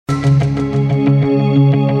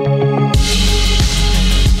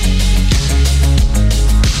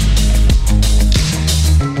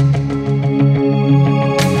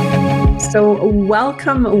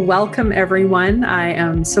Welcome, everyone. I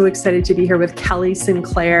am so excited to be here with Kelly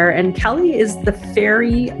Sinclair. And Kelly is the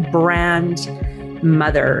Fairy Brand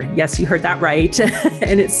Mother. Yes, you heard that right.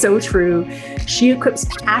 And it's so true. She equips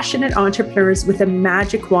passionate entrepreneurs with a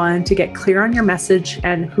magic wand to get clear on your message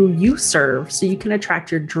and who you serve so you can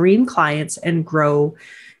attract your dream clients and grow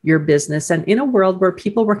your business. And in a world where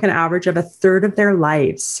people work an average of a third of their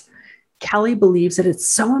lives, Kelly believes that it's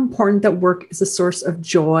so important that work is a source of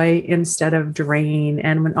joy instead of drain.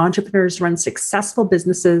 And when entrepreneurs run successful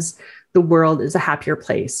businesses, the world is a happier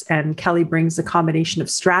place. And Kelly brings a combination of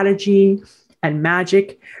strategy and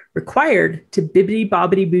magic required to bibbidi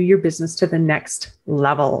bobbidi boo your business to the next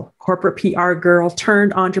level. Corporate PR girl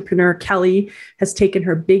turned entrepreneur Kelly has taken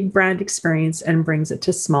her big brand experience and brings it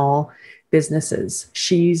to small businesses.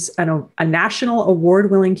 She's a national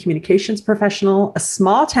award-winning communications professional, a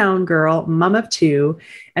small town girl, mom of two,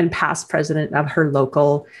 and past president of her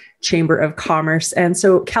local chamber of commerce. And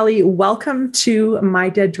so, Kelly, welcome to My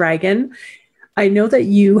Dead Dragon. I know that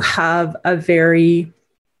you have a very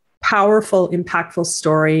powerful, impactful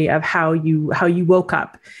story of how you woke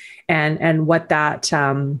up and what that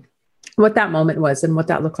moment was and what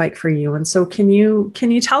that looked like for you. And so, can you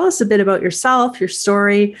tell us a bit about yourself, your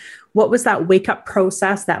story? What was that wake up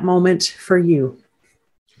process, that moment for you?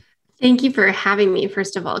 Thank you for having me,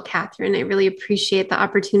 first of all, Catherine. I really appreciate the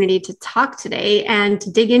opportunity to talk today and to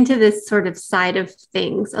dig into this sort of side of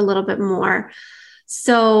things a little bit more.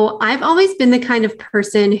 So I've always been the kind of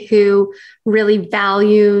person who really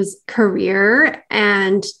values career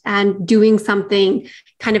and doing something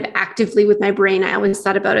kind of actively with my brain. I always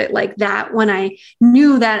thought about it like that when I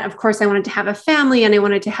knew that, of course, I wanted to have a family and I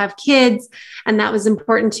wanted to have kids. And that was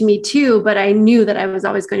important to me too. But I knew that I was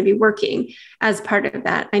always going to be working as part of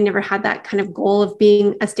that. I never had that kind of goal of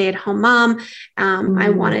being a stay-at-home mom.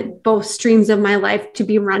 I wanted both streams of my life to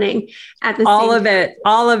be running at the same time. All of it.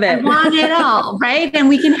 I want it all, right? And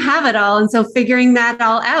we can have it all. And so figuring that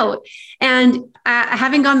all out. And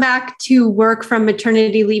having gone back to work from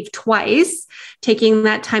maternity leave twice, taking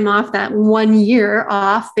that time off, that 1 year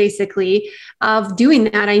off, basically, of doing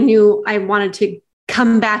that, I knew I wanted to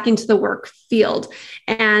come back into the work field.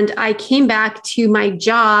 And I came back to my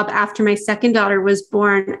job after my second daughter was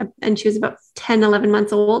born, and she was about 10, 11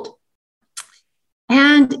 months old.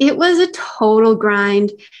 And it was a total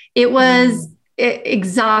grind. It was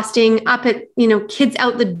exhausting, up at, kids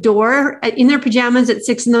out the door in their pajamas at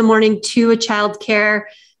 6 a.m. to a childcare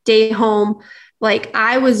day home. Like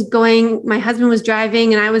my husband was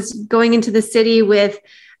driving and I was going into the city with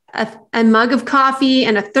a mug of coffee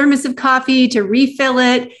and a thermos of coffee to refill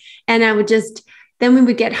it. And then we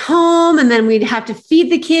would get home and then we'd have to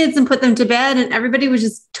feed the kids and put them to bed. And everybody was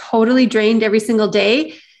just totally drained every single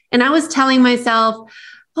day. And I was telling myself,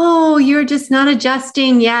 oh, you're just not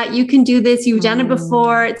adjusting yet. You can do this. You've done it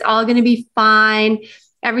before. It's all going to be fine.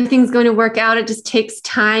 Everything's going to work out. It just takes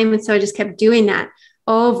time. And so I just kept doing that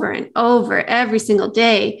over and over every single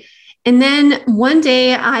day. And then one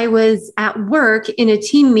day I was at work in a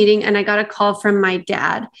team meeting and I got a call from my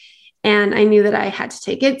dad and I knew that I had to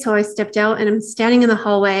take it. So I stepped out and I'm standing in the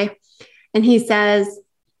hallway and he says,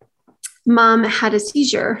 Mom had a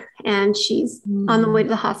seizure and she's on the way to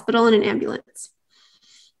the hospital in an ambulance.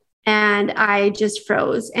 And I just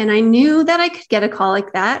froze. And I knew that I could get a call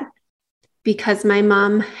like that because my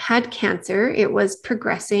mom had cancer. It was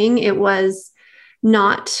progressing. It was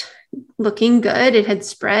not looking good. It had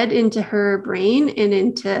spread into her brain and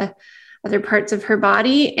into other parts of her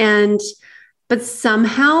body. But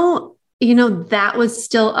somehow, that was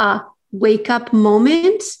still a wake up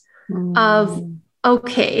moment of,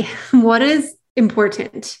 okay, what is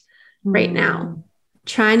important right now?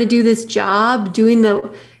 Trying to do this job, doing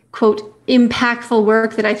the quote, impactful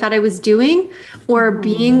work that I thought I was doing, or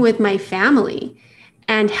being with my family.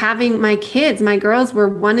 And having my kids, my girls were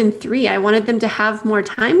 1 and 3. I wanted them to have more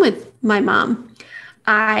time with my mom.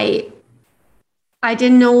 I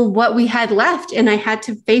didn't know what we had left. And I had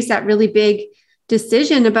to face that really big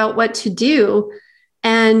decision about what to do.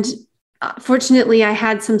 And fortunately, I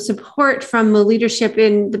had some support from the leadership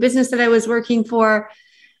in the business that I was working for.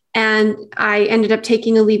 And I ended up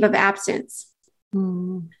taking a leave of absence.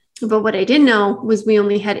 But what I didn't know was we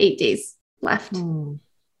only had 8 days left.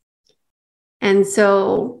 And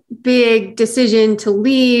so big decision to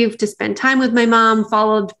leave, to spend time with my mom,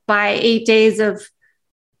 followed by 8 days of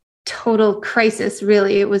total crisis.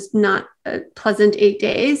 Really, it was not a pleasant 8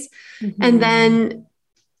 days. And then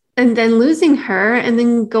losing her and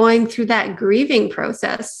then going through that grieving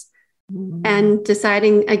process and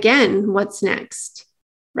deciding again, what's next.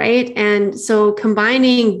 Right. And so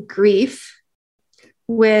combining grief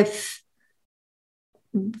with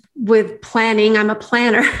with planning. I'm a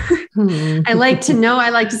planner. I like to know, I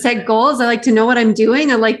like to set goals. I like to know what I'm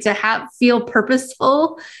doing. I like to feel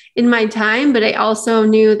purposeful in my time, but I also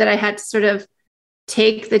knew that I had to sort of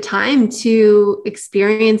take the time to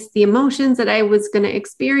experience the emotions that I was going to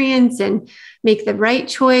experience and make the right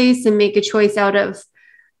choice and make a choice out of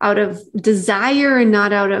desire and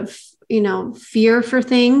not out of, fear for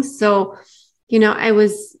things. So,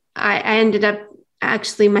 I ended up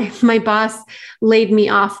actually, my boss laid me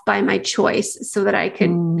off by my choice so that I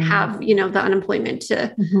could have, the unemployment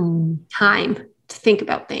time to think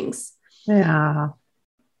about things. Yeah.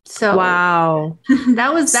 So wow.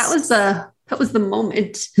 that was the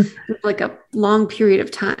moment, like a long period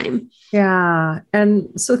of time. Yeah.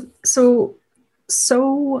 And so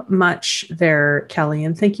much there, Kelly,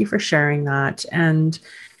 and thank you for sharing that. And,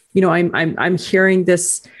 I'm hearing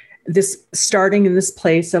this starting in this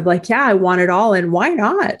place of like, yeah, I want it all. And why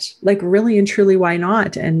not? Like really and truly, why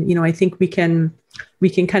not? And, I think we can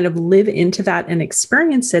kind of live into that and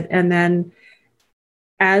experience it. And then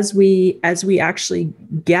as we actually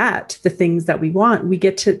get the things that we want, we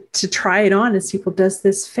get to try it on and see, well, does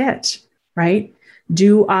this fit? Right?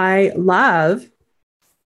 Do I love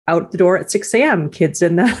out the door at 6 a.m. kids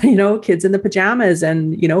in the pajamas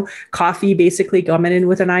and, coffee basically coming in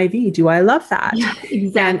with an IV. Do I love that? Yeah,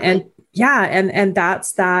 exactly. And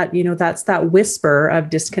that's that, that's that whisper of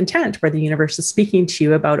discontent where the universe is speaking to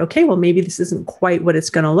you about, okay, well, maybe this isn't quite what it's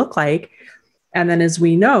going to look like. And then as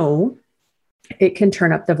we know, it can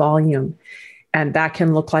turn up the volume and that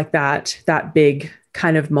can look like that big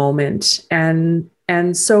kind of moment. And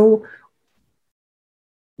so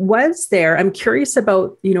I'm curious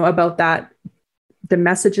about, about that, the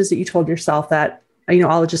messages that you told yourself that,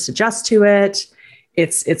 I'll just adjust to it.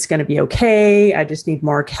 It's going to be okay. I just need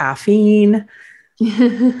more caffeine.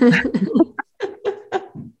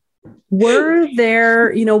 Was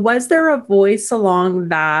there a voice along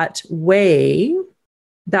that way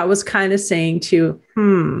that was kind of saying to,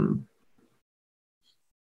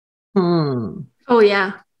 Oh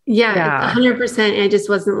yeah. Yeah. 100%. I just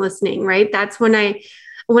wasn't listening. Right. That's when I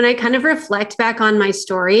kind of reflect back on my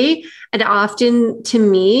story, and often to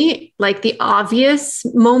me, like the obvious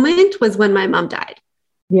moment was when my mom died.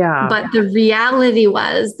 Yeah. But the reality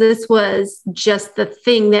was this was just the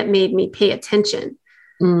thing that made me pay attention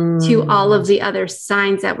to all of the other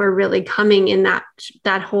signs that were really coming in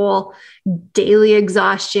that whole daily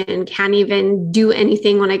exhaustion, can't even do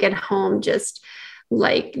anything when I get home, just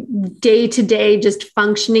like day to day, just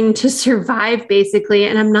functioning to survive basically.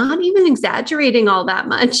 And I'm not even exaggerating all that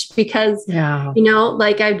much because,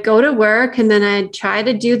 like I'd go to work and then I'd try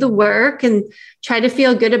to do the work and try to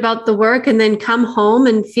feel good about the work and then come home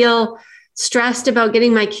and feel stressed about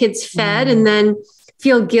getting my kids fed and then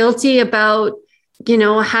feel guilty about,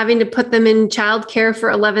 having to put them in childcare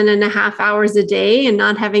for 11 and a half hours a day and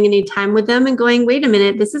not having any time with them and going, wait a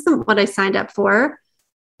minute, this isn't what I signed up for.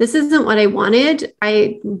 This isn't what I wanted.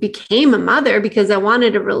 I became a mother because I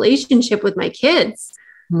wanted a relationship with my kids.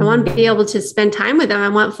 I want to be able to spend time with them. I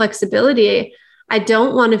want flexibility. I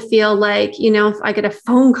don't want to feel like, if I get a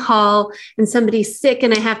phone call and somebody's sick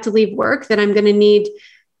and I have to leave work, that I'm going to need,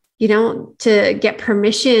 to get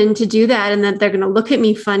permission to do that. And that they're going to look at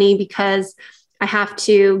me funny because I have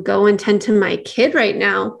to go and tend to my kid right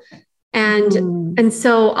now. And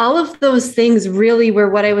so all of those things really were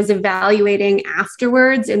what I was evaluating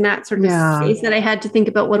afterwards in that sort of space that I had to think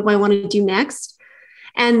about, what do I want to do next?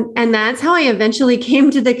 And that's how I eventually came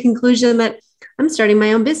to the conclusion that I'm starting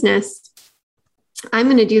my own business. I'm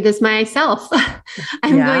going to do this myself.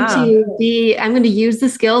 I'm going to use the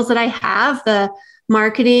skills that I have, the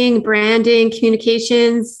marketing, branding,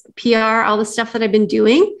 communications, PR, all the stuff that I've been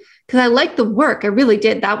doing. Because I liked the work. I really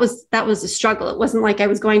did. That was a struggle. It wasn't like I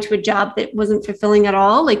was going to a job that wasn't fulfilling at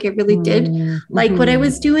all. Like I really did like what I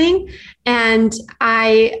was doing. And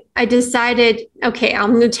I decided, okay,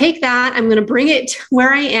 I'm going to take that. I'm going to bring it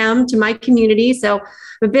where I am to my community. So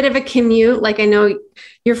a bit of a commute. Like I know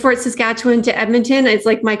you're Fort Saskatchewan to Edmonton. It's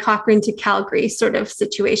like my Cochrane to Calgary sort of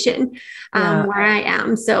situation where I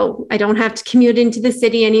am. So I don't have to commute into the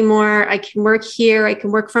city anymore. I can work here. I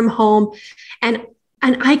can work from home. And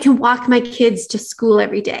I can walk my kids to school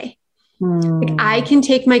every day. Like I can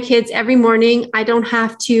take my kids every morning. I don't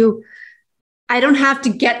have to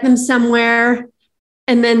get them somewhere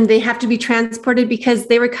and then they have to be transported because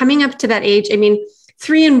they were coming up to that age. I mean,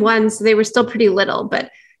 3 and 1, so they were still pretty little, but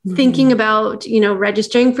thinking about,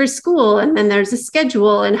 registering for school and then there's a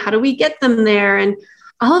schedule and how do we get them there? And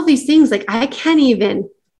all of these things, like I can't even,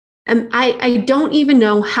 I don't even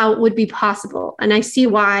know how it would be possible. And I see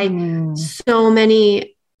why so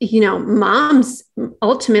many moms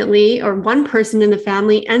ultimately, or one person in the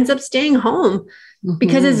family ends up staying home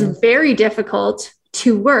because it's very difficult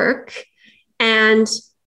to work and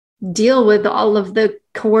deal with all of the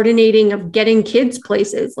coordinating of getting kids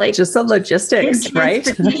places. Like just the logistics, right?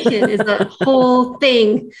 Transportation is a whole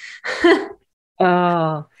thing.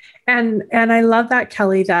 Oh, and I love that,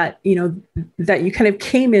 Kelly, that, that you kind of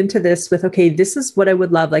came into this with, okay, this is what I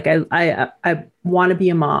would love. Like I want to be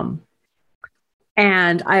a mom.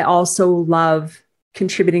 And I also love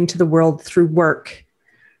contributing to the world through work,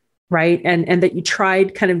 right? And that you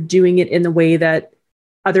tried kind of doing it in the way that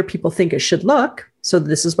other people think it should look. So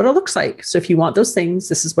this is what it looks like. So if you want those things,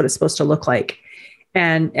 this is what it's supposed to look like.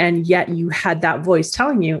 And yet you had that voice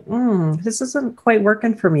telling you, this isn't quite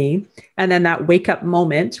working for me. And then that wake up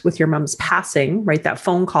moment with your mom's passing, right? That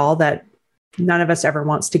phone call that none of us ever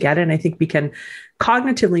wants to get. And I think we can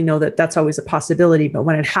cognitively know that that's always a possibility. But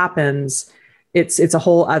when it happens, it's a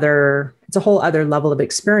whole other level of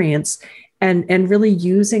experience. And really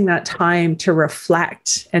using that time to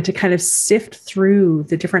reflect and to kind of sift through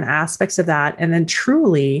the different aspects of that, and then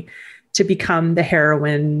truly to become the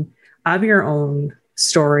heroine of your own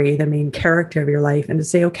story, the main character of your life, and to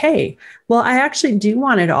say, okay, well, I actually do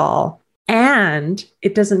want it all. And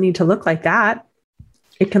it doesn't need to look like that.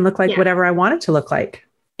 It can look like whatever I want it to look like.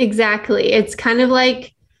 Exactly. It's kind of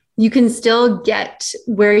like you can still get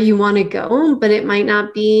where you want to go, but it might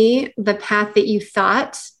not be the path that you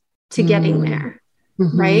thought to getting there.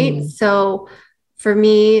 Right. So for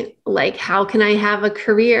me, like, how can I have a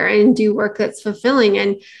career and do work that's fulfilling?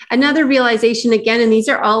 And another realization again, and these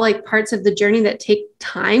are all like parts of the journey that take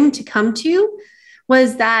time to come to,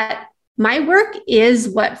 was that my work is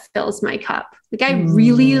what fills my cup. Like I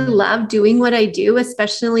really love doing what I do,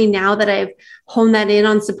 especially now that I've honed that in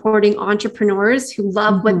on supporting entrepreneurs who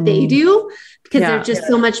love what they do, because there's just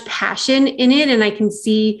so much passion in it. And I can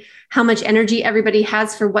see how much energy everybody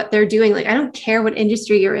has for what they're doing. Like, I don't care what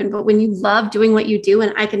industry you're in, but when you love doing what you do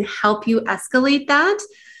and I can help you escalate that,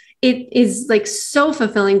 it is like so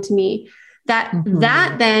fulfilling to me. That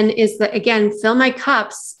then is the, again, fill my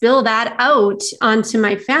cup, spill that out onto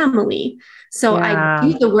my family. So I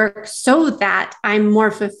do the work so that I'm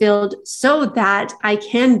more fulfilled, so that I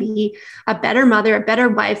can be a better mother, a better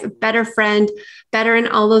wife, a better friend, better in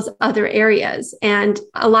all those other areas. And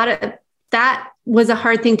a lot of that was a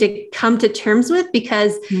hard thing to come to terms with,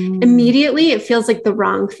 because immediately it feels like the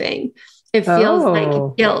wrong thing. It feels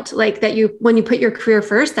like guilt, like that when you put your career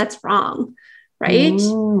first, that's wrong. Right.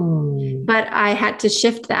 But I had to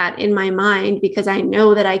shift that in my mind, because I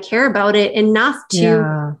know that I care about it enough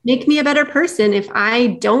to make me a better person. If I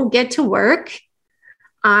don't get to work,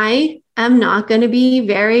 I am not going to be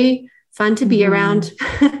very fun to be around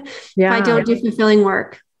if I don't do fulfilling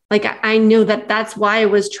work. Like I know that that's why I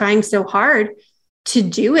was trying so hard to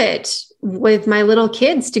do it with my little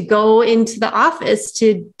kids, to go into the office,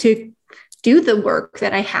 to do the work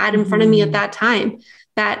that I had in front of me at that time,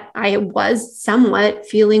 that I was somewhat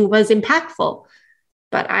feeling was impactful.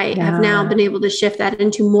 But I have now been able to shift that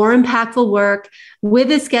into more impactful work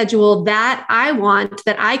with a schedule that I want,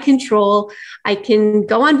 that I control. I can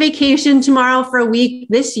go on vacation tomorrow for a week.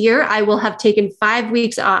 This year, I will have taken 5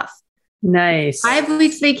 weeks off. Nice. 5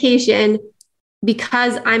 weeks vacation,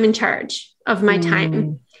 because I'm in charge of my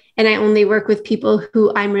time. And I only work with people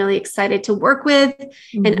who I'm really excited to work with,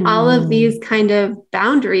 and all of these kind of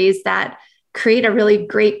boundaries that create a really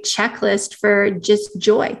great checklist for just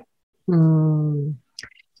joy. And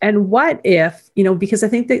what if, because I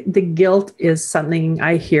think that the guilt is something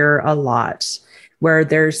I hear a lot, where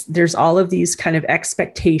there's all of these kind of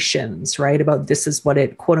expectations, right? About this is what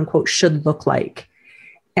it quote unquote should look like.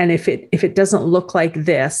 And if it doesn't look like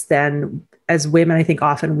this, then as women, I think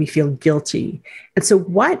often we feel guilty. And so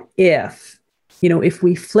what if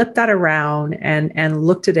we flip that around and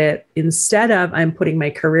looked at it, instead of I'm putting my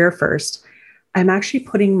career first, I'm actually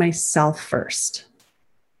putting myself first.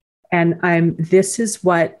 And this is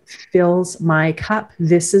what fills my cup.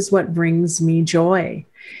 This is what brings me joy.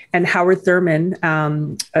 And Howard Thurman,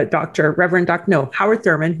 Howard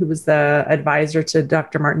Thurman, who was the advisor to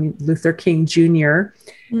Dr. Martin Luther King Jr.,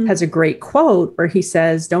 has a great quote where he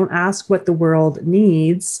says, don't ask what the world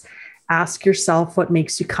needs. Ask yourself what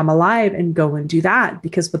makes you come alive, and go and do that.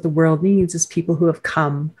 Because what the world needs is people who have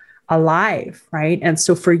come alive, right? And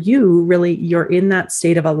so for you, really, you're in that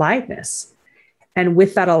state of aliveness. And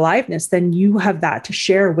with that aliveness, then you have that to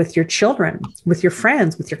share with your children, with your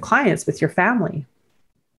friends, with your clients, with your family.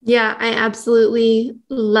 Yeah, I absolutely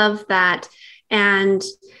love that. And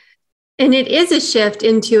it is a shift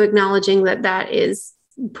into acknowledging that is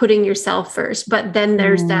putting yourself first. But then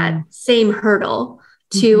there's that same hurdle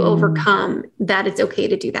to overcome that. It's okay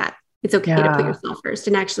to do that. It's okay to put yourself first.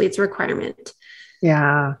 And actually it's a requirement.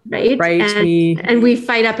 Yeah. Right. Right. And we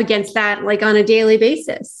fight up against that like on a daily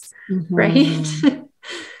basis. Right.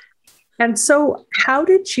 And so how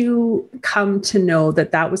did you come to know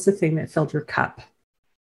that that was the thing that filled your cup?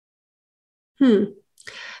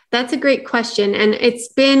 That's a great question. And it's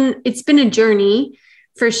been a journey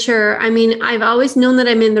for sure. I mean, I've always known that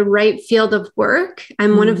I'm in the right field of work.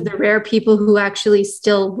 I'm one of the rare people who actually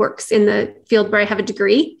still works in the field where I have a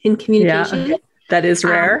degree in communication. Yeah, that is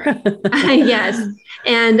rare. Yes.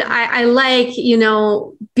 And I like,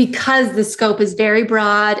 because the scope is very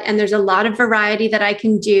broad and there's a lot of variety that I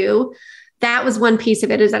can do. That was one piece of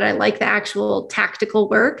it, is that I like the actual tactical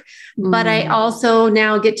work, but I also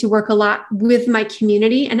now get to work a lot with my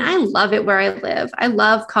community, and I love it where I live. I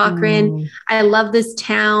love Cochrane. I love this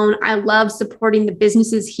town. I love supporting the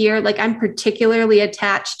businesses here. Like, I'm particularly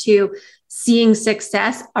attached to seeing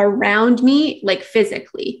success around me, like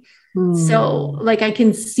physically. So like I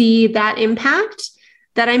can see that impact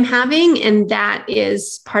that I'm having, and that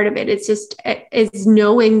is part of it. It's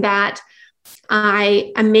knowing that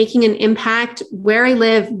I am making an impact where I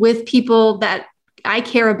live with people that I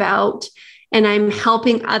care about, and I'm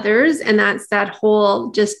helping others. And that's that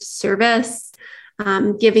whole just service,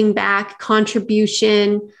 giving back,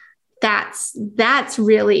 contribution. That's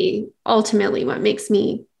really ultimately what makes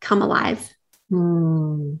me come alive.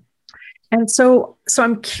 And so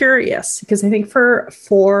I'm curious, because I think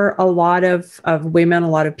for a lot of women, a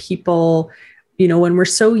lot of people, when we're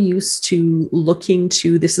so used to looking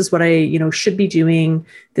to, this is what I, should be doing.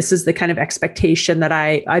 This is the kind of expectation that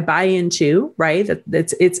I buy into, right? That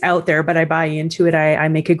it's out there, but I buy into it. I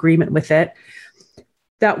make agreement with it.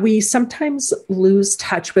 That we sometimes lose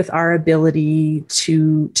touch with our ability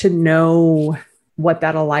to know what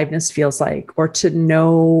that aliveness feels like, or to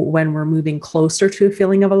know when we're moving closer to a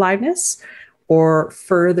feeling of aliveness or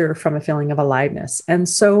further from a feeling of aliveness. And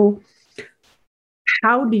so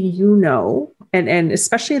how do you know, and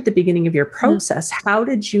especially at the beginning of your process, how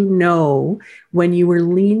did you know when you were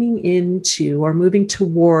leaning into or moving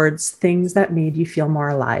towards things that made you feel more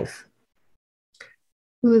alive?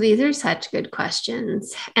 Ooh, these are such good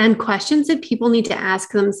questions, and questions that people need to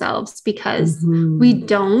ask themselves, because we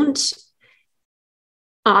don't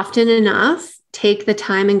often enough take the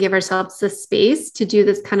time and give ourselves the space to do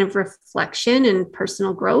this kind of reflection and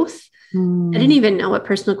personal growth. I didn't even know what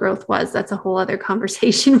personal growth was. That's a whole other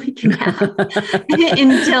conversation we can have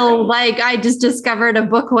until like I just discovered a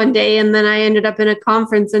book one day, and then I ended up in a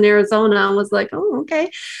conference in Arizona and was like, oh,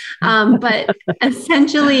 okay. But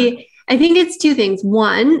essentially, I think it's two things.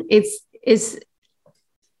 One, is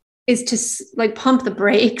to like pump the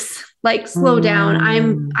brakes, like slow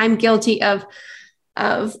down. I'm guilty of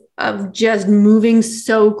just moving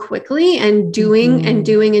so quickly and doing and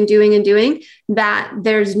doing and doing and doing that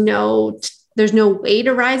there's no way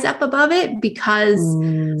to rise up above it, because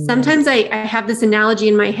sometimes I have this analogy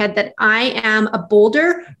in my head that I am a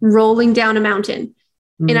boulder rolling down a mountain,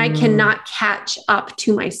 and I cannot catch up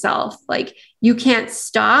to myself. Like, you can't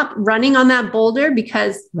stop running on that boulder,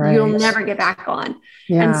 because you'll never get back on.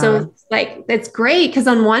 And so like, it's great, because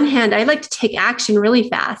on one hand, I like to take action really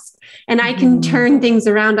fast, and I can turn things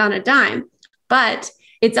around on a dime, but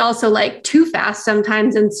it's also like too fast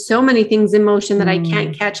sometimes, and so many things in motion that I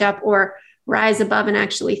can't catch up or rise above and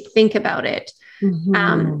actually think about it.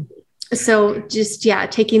 So just,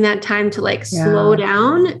 taking that time to like slow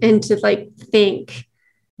down and to like think.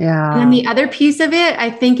 And then the other piece of it, I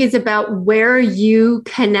think, is about where you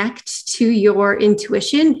connect to your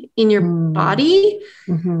intuition in your body.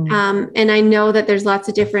 And I know that there's lots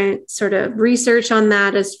of different sort of research on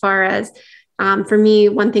that, as far as, for me,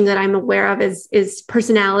 one thing that I'm aware of is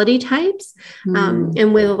personality types.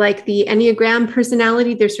 And with like the Enneagram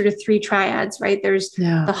personality, there's sort of three triads, right? There's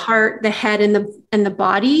the heart, the head, and the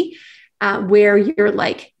body, where you're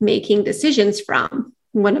like making decisions from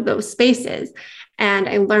one of those spaces. And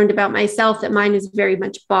I learned about myself that mine is very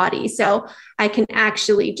much body. So I can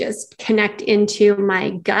actually just connect into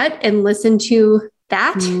my gut and listen to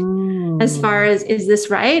that as far as, is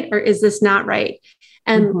this right? Or is this not right?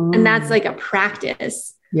 And that's like a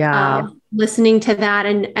practice. Listening to that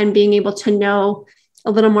and being able to know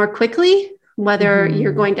a little more quickly whether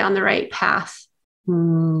you're going down the right path.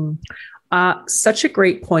 Such a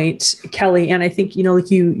great point, Kelly. And I think,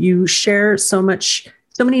 like you share so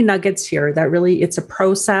many nuggets here that really, it's a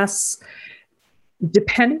process.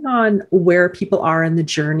 Depending on where people are in the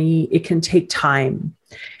journey, it can take time.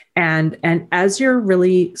 And as you're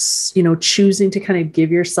really, choosing to kind of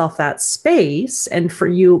give yourself that space, and for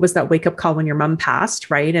you, it was that wake up call when your mom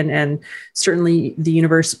passed, right? And certainly the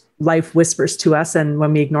universe, life whispers to us. And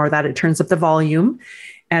when we ignore that, it turns up the volume.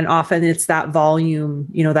 And often it's that volume,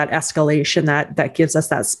 that escalation that gives us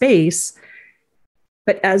that space.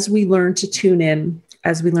 But as we learn to tune in,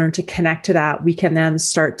 as we learn to connect to that, we can then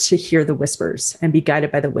start to hear the whispers and be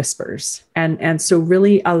guided by the whispers. And so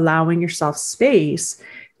really allowing yourself space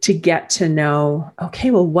to get to know, okay,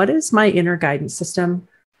 well, what does my inner guidance system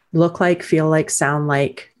look like, feel like, sound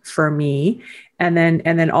like for me? And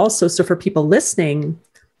then also, so for people listening,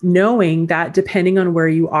 knowing that depending on where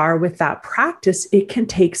you are with that practice, it can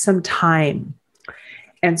take some time.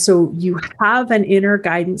 And so you have an inner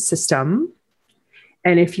guidance system.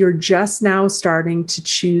 And if you're just now starting to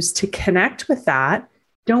choose to connect with that,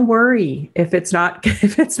 don't worry if it's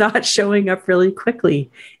not showing up really quickly.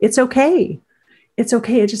 It's okay. It's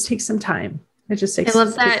okay. It just takes some time. It just takes. I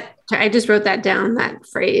love that. I just wrote that down, that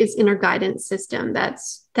phrase, inner guidance system.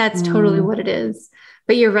 That's totally what it is.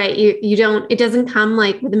 But you're right. You don't, it doesn't come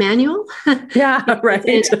like with a manual. Yeah, right.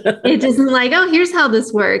 It doesn't like, oh, here's how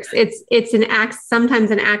this works. It's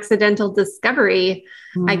sometimes an accidental discovery,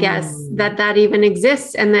 I guess, that even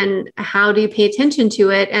exists. And then how do you pay attention to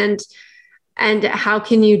it? And how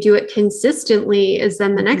can you do it consistently is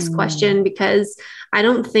then the next question, because I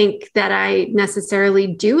don't think that I necessarily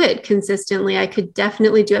do it consistently. I could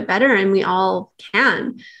definitely do it better. And we all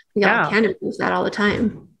can. We all can improve that all the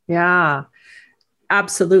time. Yeah.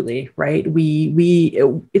 Absolutely. Right.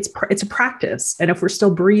 It's a practice. And if we're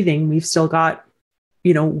still breathing, we've still got,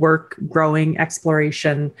 work, growing,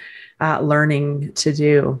 exploration, learning to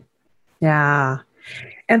do. Yeah.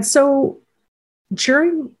 And so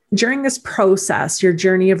during this process, your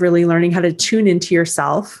journey of really learning how to tune into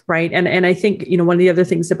yourself, right? And I think, one of the other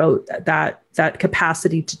things about that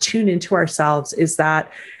capacity to tune into ourselves is that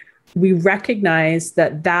we recognize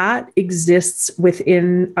that exists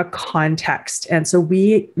within a context. And so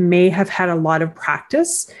we may have had a lot of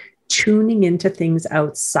practice tuning into things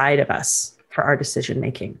outside of us for our decision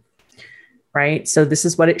making, right? So this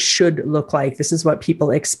is what it should look like. This is what people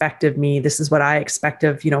expect of me. This is what I expect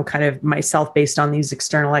of, kind of myself based on these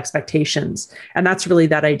external expectations. And that's really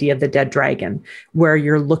that idea of the dead dragon, where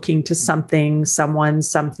you're looking to something, someone,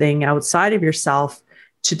 something outside of yourself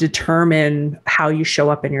to determine how you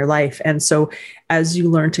show up in your life. And so as you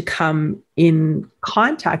learn to come in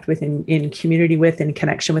contact with, in community with, in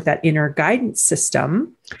connection with that inner guidance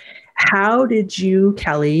system, how did you,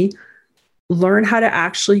 Kelly, learn how to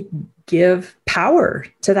actually give power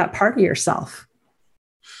to that part of yourself?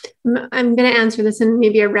 I'm going to answer this in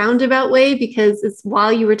maybe a roundabout way, because it's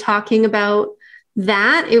while you were talking about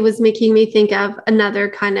that, it was making me think of another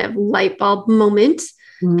kind of light bulb moment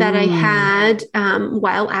that I had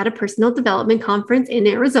while at a personal development conference in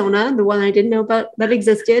Arizona, the one I didn't know about that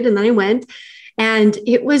existed. And then I went, and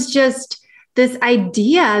it was just this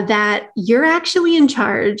idea that you're actually in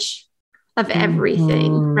charge of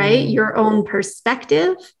everything, right? Your own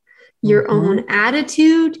perspective, your own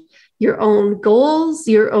attitude, your own goals,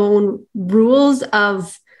 your own rules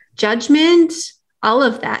of judgment, all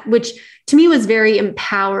of that, which to me was very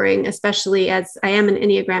empowering, especially as I am an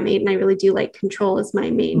Enneagram 8 and I really do like control as my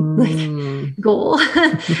main goal.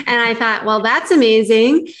 And I thought, well, that's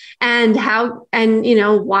amazing. And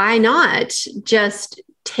why not just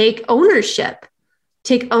take ownership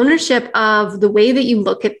of the way that you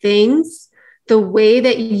look at things, the way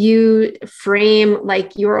that you frame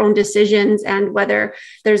like your own decisions, and whether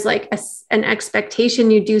there's like an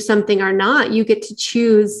expectation you do something or not, you get to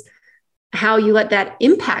choose how you let that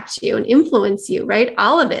impact you and influence you, right?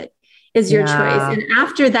 All of it is your choice. And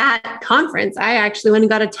after that conference, I actually went and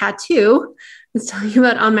got a tattoo. I was telling you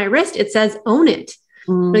about on my wrist. It says, own it.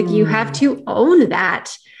 Like you have to own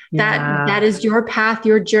that. That is your path,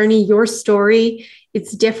 your journey, your story.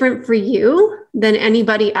 It's different for you than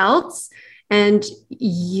anybody else. And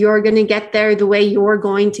you're going to get there the way you're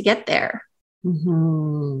going to get there.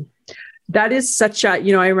 That is such a,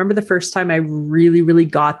 I remember the first time I really, really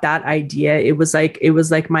got that idea. It was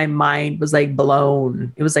like my mind was like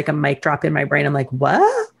blown. It was like a mic drop in my brain. I'm like,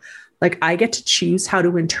 what? Like I get to choose how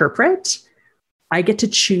to interpret. I get to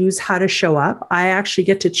choose how to show up. I actually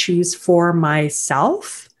get to choose for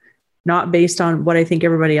myself, not based on what I think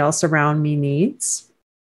everybody else around me needs.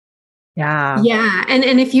 Yeah. Yeah.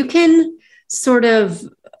 And if you can sort of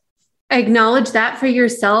acknowledge that for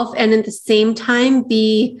yourself and at the same time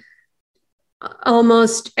be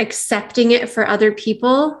almost accepting it for other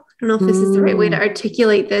people. I don't know if this is the right way to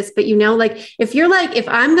articulate this, but like, if you're like, if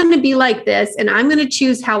I'm going to be like this and I'm going to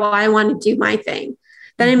choose how I want to do my thing,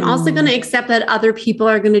 then I'm also going to accept that other people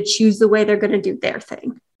are going to choose the way they're going to do their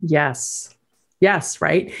thing. Yes. Yes.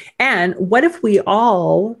 Right. And what if we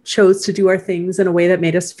all chose to do our things in a way that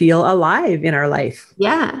made us feel alive in our life?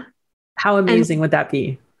 Yeah. How amazing would that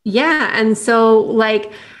be? Yeah. And so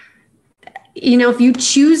like, if you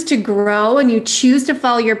choose to grow and you choose to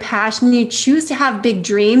follow your passion, you choose to have big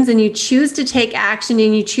dreams and you choose to take action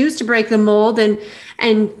and you choose to break the mold and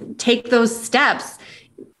take those steps,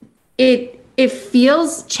 it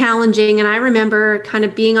feels challenging. And I remember kind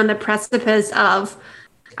of being on the precipice of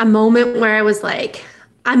a moment where I was like,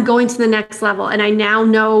 I'm going to the next level. And I now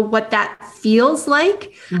know what that feels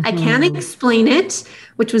like. I can't explain it,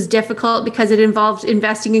 which was difficult because it involved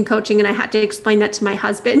investing in coaching. And I had to explain that to my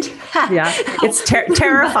husband. Yeah. It's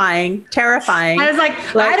terrifying. I was like,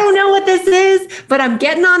 I don't know what this is, but I'm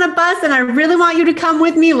getting on a bus and I really want you to come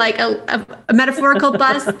with me, like a metaphorical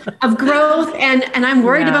bus of growth. And I'm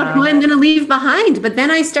worried about who I'm going to leave behind. But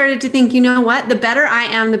then I started to think, you know what, the better I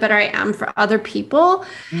am for other people.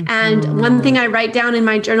 And one thing I write down in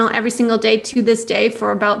my journal every single day to this day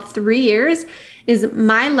for about 3 years is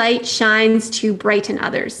my light shines to brighten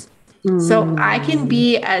others. So I can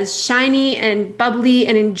be as shiny and bubbly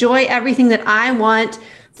and enjoy everything that I want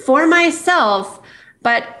for myself,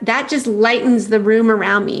 but that just lightens the room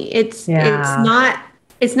around me. It's not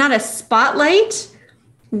a spotlight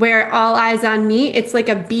where all eyes on me. It's like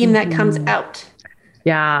a beam that comes out.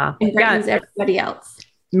 Yeah. And brightens everybody else.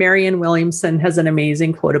 Marianne Williamson has an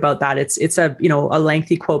amazing quote about that. It's a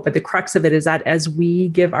lengthy quote, but the crux of it is that as we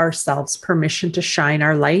give ourselves permission to shine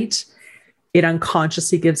our light, it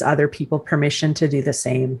unconsciously gives other people permission to do the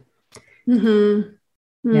same.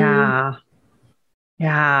 Yeah.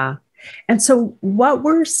 Yeah. And so what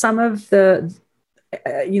were some of the,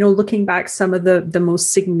 looking back, some of the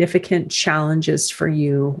most significant challenges for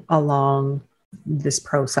you along this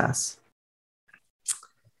process?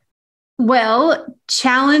 Well,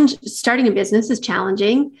 starting a business is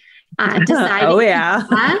challenging. Deciding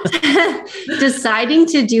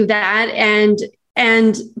to do that.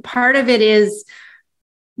 And part of it is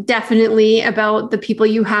definitely about the people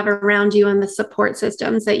you have around you and the support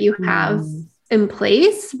systems that you have in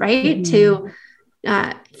place, right?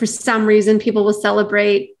 For some reason, people will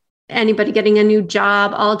celebrate anybody getting a new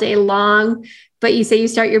job all day long, but you say you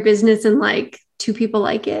start your business and like 2 people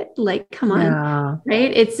like it, like, come on,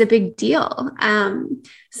 right? It's a big deal.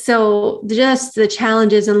 So just the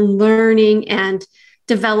challenges and learning and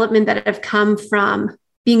development that have come from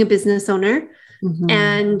being a business owner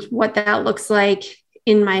and what that looks like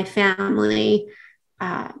in my family,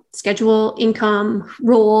 schedule, income,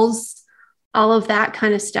 roles, all of that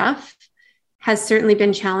kind of stuff has certainly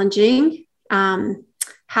been challenging.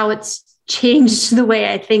 How it's changed the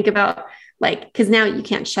way I think about because now you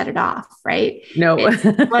can't shut it off, right? No. It's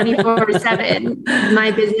 24/7, my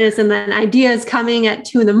business, and then ideas coming at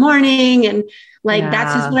 2 a.m. And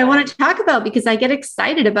that's just what I want to talk about because I get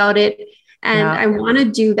excited about it and I want to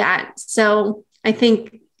do that. So I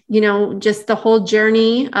think, just the whole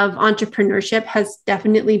journey of entrepreneurship has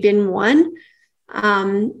definitely been one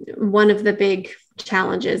of the big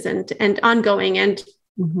challenges and ongoing. And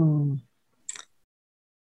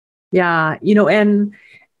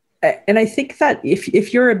and I think that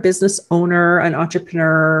if you're a business owner, an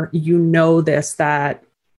entrepreneur, I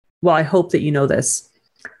hope that you know this,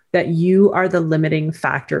 that you are the limiting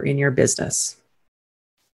factor in your business,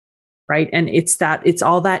 right? And it's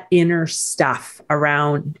all that inner stuff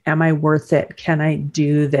around, am I worth it? Can I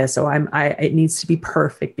do this? It needs to be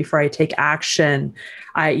perfect before I take action.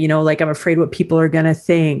 I'm afraid what people are going to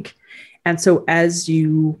think. And so as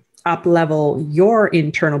you up level your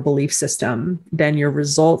internal belief system, then your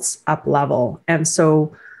results up level. And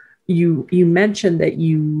so you mentioned that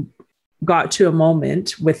you got to a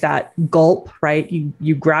moment with that gulp, right?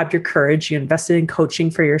 You grabbed your courage, you invested in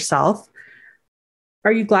coaching for yourself.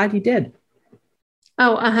 Are you glad you did?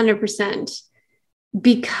 Oh, 100%.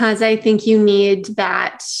 Because I think you need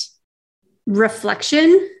that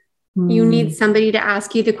reflection. You need somebody to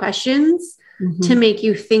ask you the questions. To make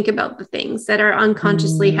you think about the things that are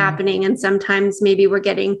unconsciously happening. And sometimes maybe we're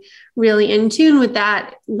getting really in tune with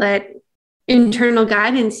that internal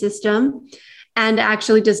guidance system and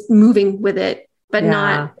actually just moving with it, but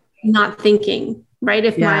not thinking, right?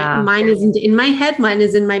 If my mind isn't in my head, mine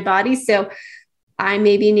is in my body. So I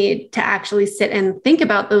maybe need to actually sit and think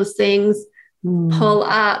about those things, pull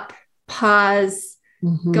up, pause,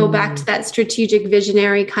 go back to that strategic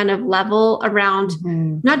visionary kind of level around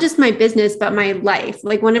not just my business, but my life.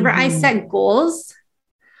 Like whenever I set goals,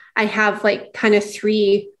 I have kind of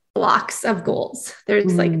 3 blocks of goals.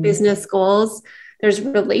 There's business goals, There's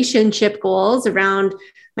relationship goals around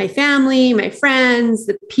my family, my friends,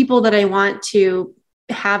 the people that I want to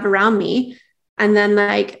have around me. And then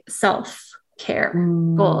like self-care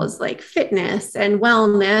goals, like fitness and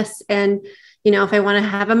wellness. And, you know, if I want to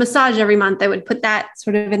have a massage every month, I would put that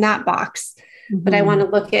sort of in that box. But I want to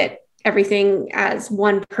look at everything as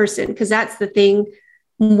one person, because that's the thing.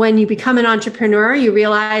 When you become an entrepreneur, you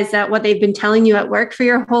realize that what they've been telling you at work for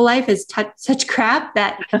your whole life is such crap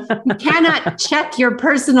that you cannot check your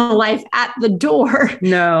personal life at the door.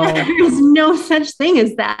 No, there is no such thing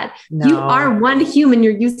as that. No. You are one human.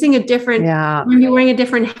 You're using a different, you're wearing a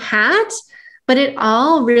different hat, but it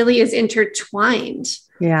all really is intertwined.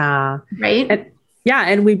 Yeah. Right.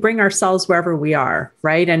 And we bring ourselves wherever we are,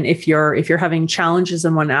 right? And if you're having challenges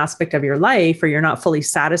in one aspect of your life, or you're not fully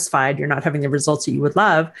satisfied, you're not having the results that you would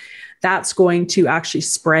love, that's going to actually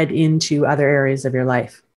spread into other areas of your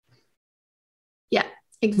life. Yeah,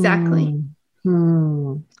 exactly.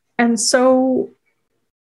 And so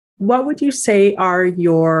what would you say are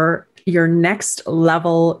your next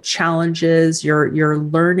level challenges, your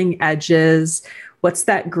learning edges? What's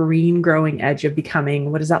that green growing edge of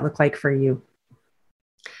becoming? What does that look like for you?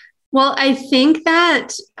 Well, I think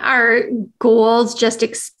that our goals just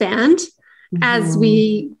expand as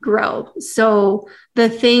we grow. So the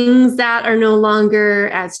things that are no longer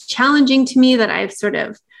as challenging to me, that I've sort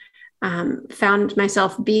of found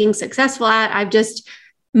myself being successful at, I've just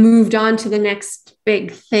moved on to the next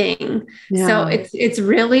big thing. Yeah. So it's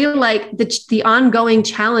really like the ongoing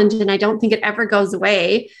challenge, and I don't think it ever goes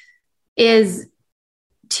away, is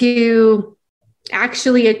to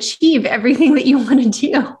actually achieve everything that you want to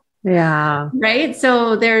do. Yeah. Right.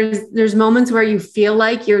 So there's moments where you feel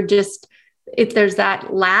like you're just, if there's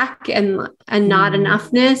that lack and not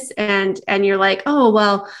enoughness, and you're like, oh,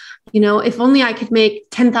 well, you know, if only I could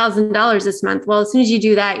make $10,000 this month. Well, as soon as you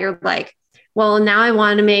do that, you're like, well, now I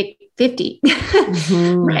want to make 50,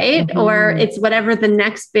 right? Or it's whatever the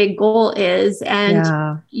next big goal is,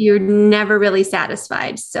 and you're never really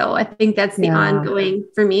satisfied. So I think that's the ongoing,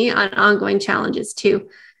 for me, ongoing challenges too,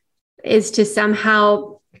 is to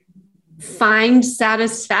somehow find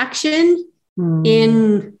satisfaction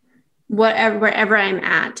in wherever I'm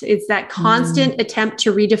at. It's that constant attempt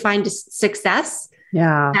to redefine success.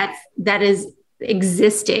 Yeah. That is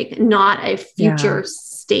existing, not a future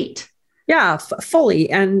state. Yeah, fully.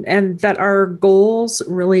 And that our goals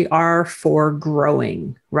really are for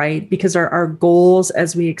growing, right? Because our goals,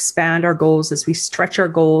 as we expand our goals, as we stretch our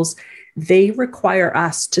goals, they require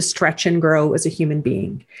us to stretch and grow as a human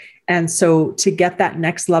being. And so to get that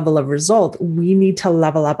next level of result, we need to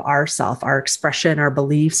level up ourselves, our expression, our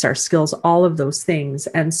beliefs, our skills, all of those things.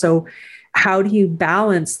 And so how do you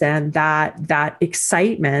balance then that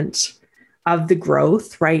excitement of the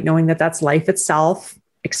growth, right? Knowing that that's life itself,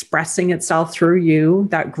 expressing itself through you,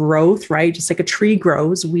 that growth, right? Just like a tree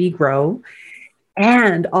grows, we grow.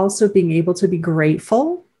 And also being able to be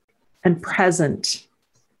grateful and present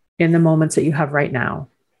in the moments that you have right now.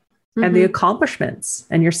 And the accomplishments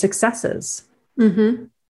and your successes.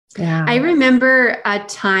 Yeah. I remember a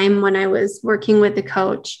time when I was working with a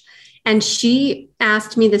coach, and she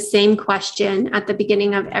asked me the same question at the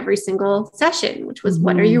beginning of every single session, which was,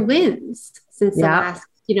 what are your wins since the last,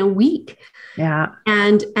 week? Yeah.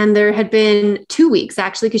 And there had been 2 weeks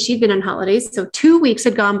actually, because she'd been on holidays. So 2 weeks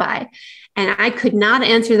had gone by, and I could not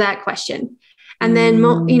answer that question. And then,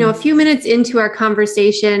 a few minutes into our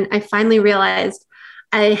conversation, I finally realized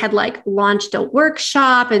I had launched a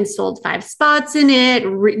workshop and sold 5 spots in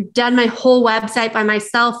it, done my whole website by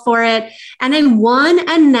myself for it. And I won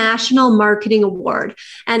a national marketing award.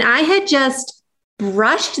 And I had just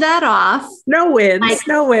brushed that off. No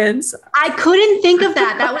wins. I couldn't think of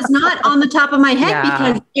that. That was not on the top of my head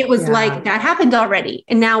because it was like, that happened already.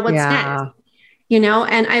 And now what's next?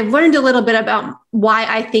 And I've learned a little bit about why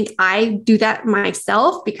I think I do that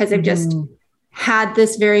myself, because I've just had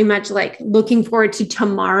this very much looking forward to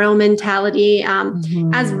tomorrow mentality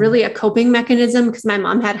as really a coping mechanism, because my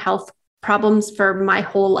mom had health problems for my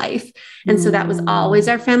whole life. And so that was always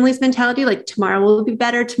our family's mentality. Tomorrow will be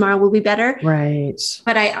better. Tomorrow will be better. Right.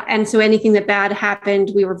 And so anything that bad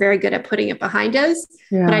happened, we were very good at putting it behind us,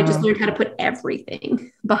 but I just learned how to put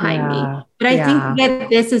everything behind me. But I think that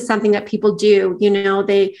this is something that people do,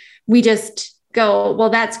 we just go, well,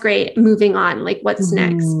 that's great. Moving on. What's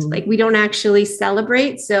next? We don't actually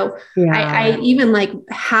celebrate. So I even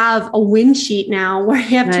have a win sheet now where I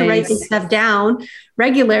have to write this stuff down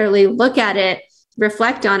regularly, look at it,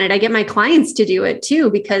 reflect on it. I get my clients to do it too,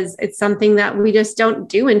 because it's something that we just don't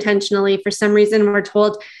do intentionally. For some reason, we're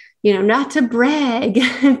told, not to brag,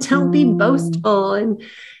 don't be boastful.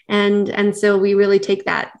 And so we really take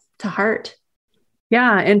that to heart.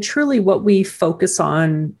 Yeah. And truly what we focus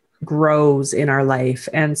on grows in our life.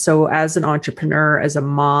 And so as an entrepreneur, as a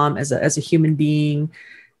mom, as a human being,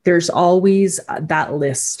 there's always that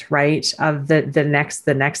list, right? Of the next,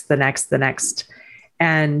 the next, the next, the next.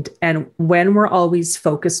 And when we're always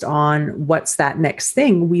focused on what's that next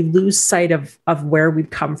thing, we lose sight of where we've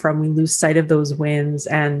come from. We lose sight of those wins.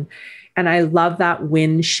 And I love that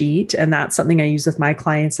win sheet. And that's something I use with my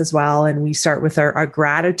clients as well. And we start with our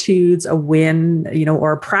gratitudes, a win,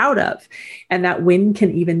 or proud of. And that win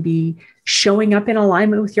can even be showing up in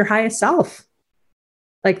alignment with your highest self.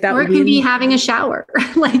 Like that. Or it can be having a shower.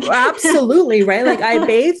 Like absolutely, right? Like I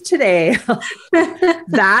bathed today.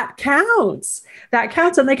 That counts. That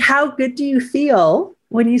counts. And like, how good do you feel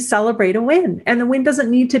when you celebrate a win? And the win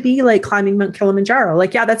doesn't need to be like climbing Mount Kilimanjaro.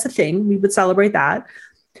 Like, yeah, that's a thing. We would celebrate that.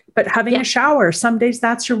 But having a shower, some days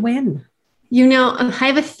that's your win. I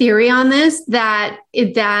have a theory on this that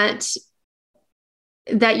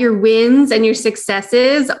your wins and your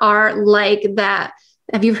successes are like that.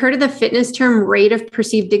 Have you heard of the fitness term rate of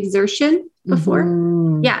perceived exertion before?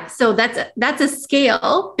 Mm-hmm. Yeah. So that's a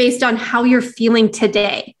scale based on how you're feeling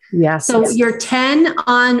today. Yes. So your 10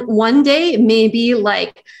 on one day may be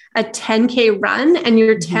like a 10K run, and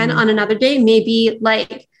your 10 on another day may be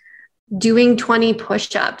like doing 20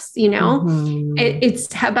 push-ups.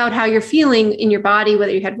 It's about how you're feeling in your body,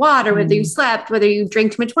 whether you had water, whether you slept, whether you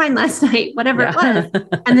drank too much wine last night, whatever it was.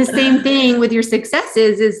 And the same thing with your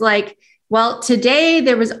successes is like, well, today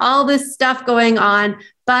there was all this stuff going on,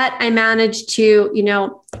 but I managed to,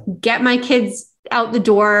 get my kids out the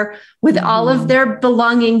door with all of their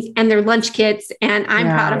belongings and their lunch kits. And I'm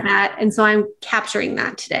proud of that. And so I'm capturing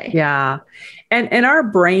that today. Yeah. And our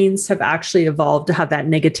brains have actually evolved to have that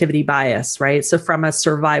negativity bias, right? So from a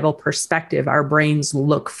survival perspective, our brains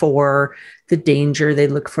look for the danger, they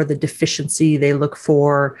look for the deficiency, they look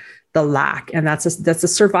for the lack. And that's a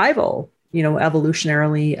survival,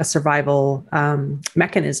 evolutionarily a survival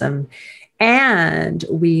mechanism. And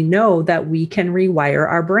we know that we can rewire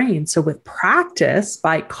our brain. So with practice,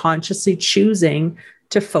 by consciously choosing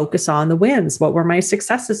to focus on the wins. What were my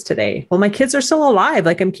successes today? Well, my kids are still alive.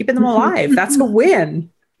 Like I'm keeping them alive. That's a win.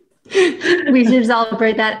 We should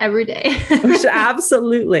celebrate that every day.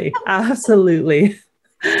 Absolutely. Absolutely.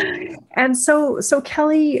 And so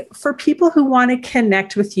Kelly, for people who want to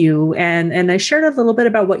connect with you, and I shared a little bit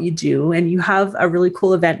about what you do, and you have a really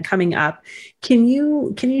cool event coming up. Can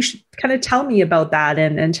you kind of tell me about that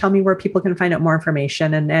and tell me where people can find out more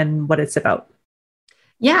information and what it's about?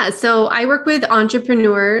 Yeah. So I work with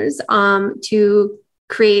entrepreneurs to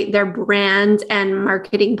create their brand and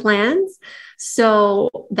marketing plans.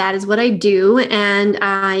 So that is what I do. And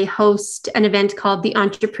I host an event called the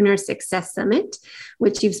Entrepreneur Success Summit,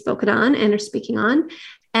 which you've spoken on and are speaking on.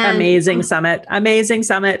 And Amazing summit.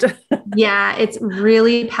 Yeah, it's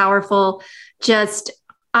really powerful. Just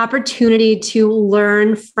opportunity to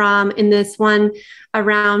learn from, in this one,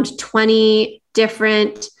 around 20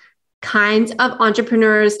 different kinds of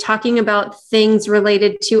entrepreneurs talking about things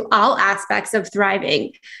related to all aspects of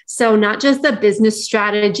thriving. So not just the business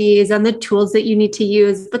strategies and the tools that you need to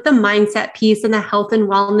use, but the mindset piece and the health and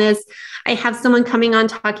wellness. I have someone coming on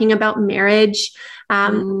talking about marriage.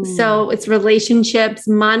 So it's relationships,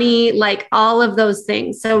 money, like all of those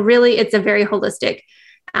things. So really it's a very holistic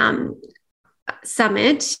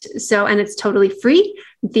summit. So, and it's totally free,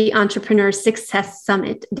 the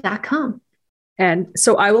entrepreneursuccesssummit.com. And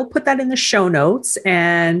so I will put that in the show notes.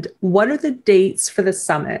 And what are the dates for the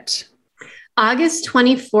summit? August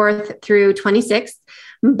 24th through 26th.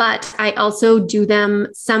 But I also do them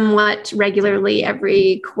somewhat regularly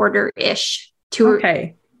every quarter-ish, 2 or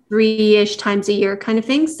 3-ish times a year kind of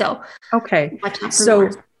thing. So,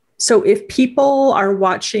 so if people are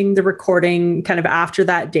watching the recording kind of after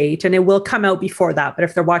that date, and it will come out before that, but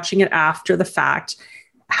if they're watching it after the fact,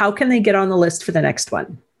 how can they get on the list for the next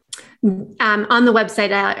one? On the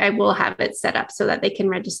website, I will have it set up so that they can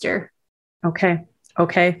register. Okay.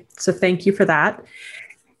 So thank you for that.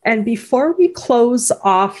 And before we close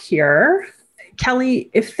off here, Kelly,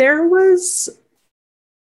 if there was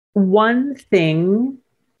one thing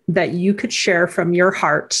that you could share from your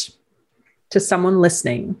heart to someone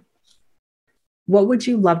listening, what would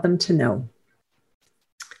you love them to know?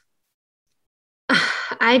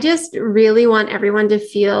 I just really want everyone to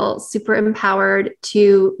feel super empowered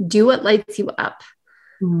to do what lights you up.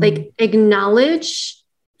 Like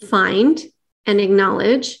find and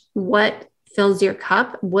acknowledge what fills your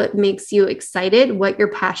cup, what makes you excited, what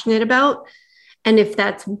you're passionate about. And if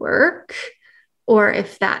that's work or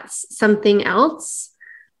if that's something else,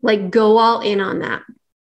 like go all in on that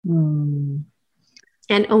and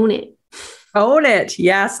own it. Own it.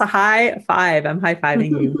 Yes, a high five. I'm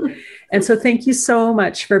high-fiving you. And so thank you so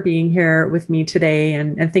much for being here with me today.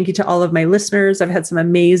 And thank you to all of my listeners. I've had some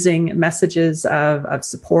amazing messages of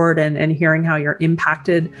support and hearing how you're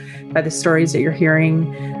impacted by the stories that you're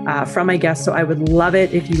hearing from my guests. So I would love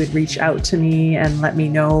it if you would reach out to me and let me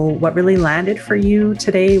know what really landed for you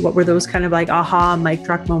today. What were those kind of like aha, mic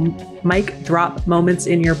drop moments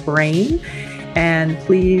in your brain? And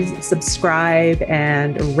please subscribe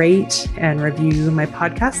and rate and review my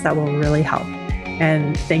podcast. That will really help.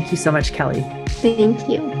 And thank you so much, Kelly. Thank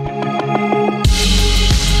you.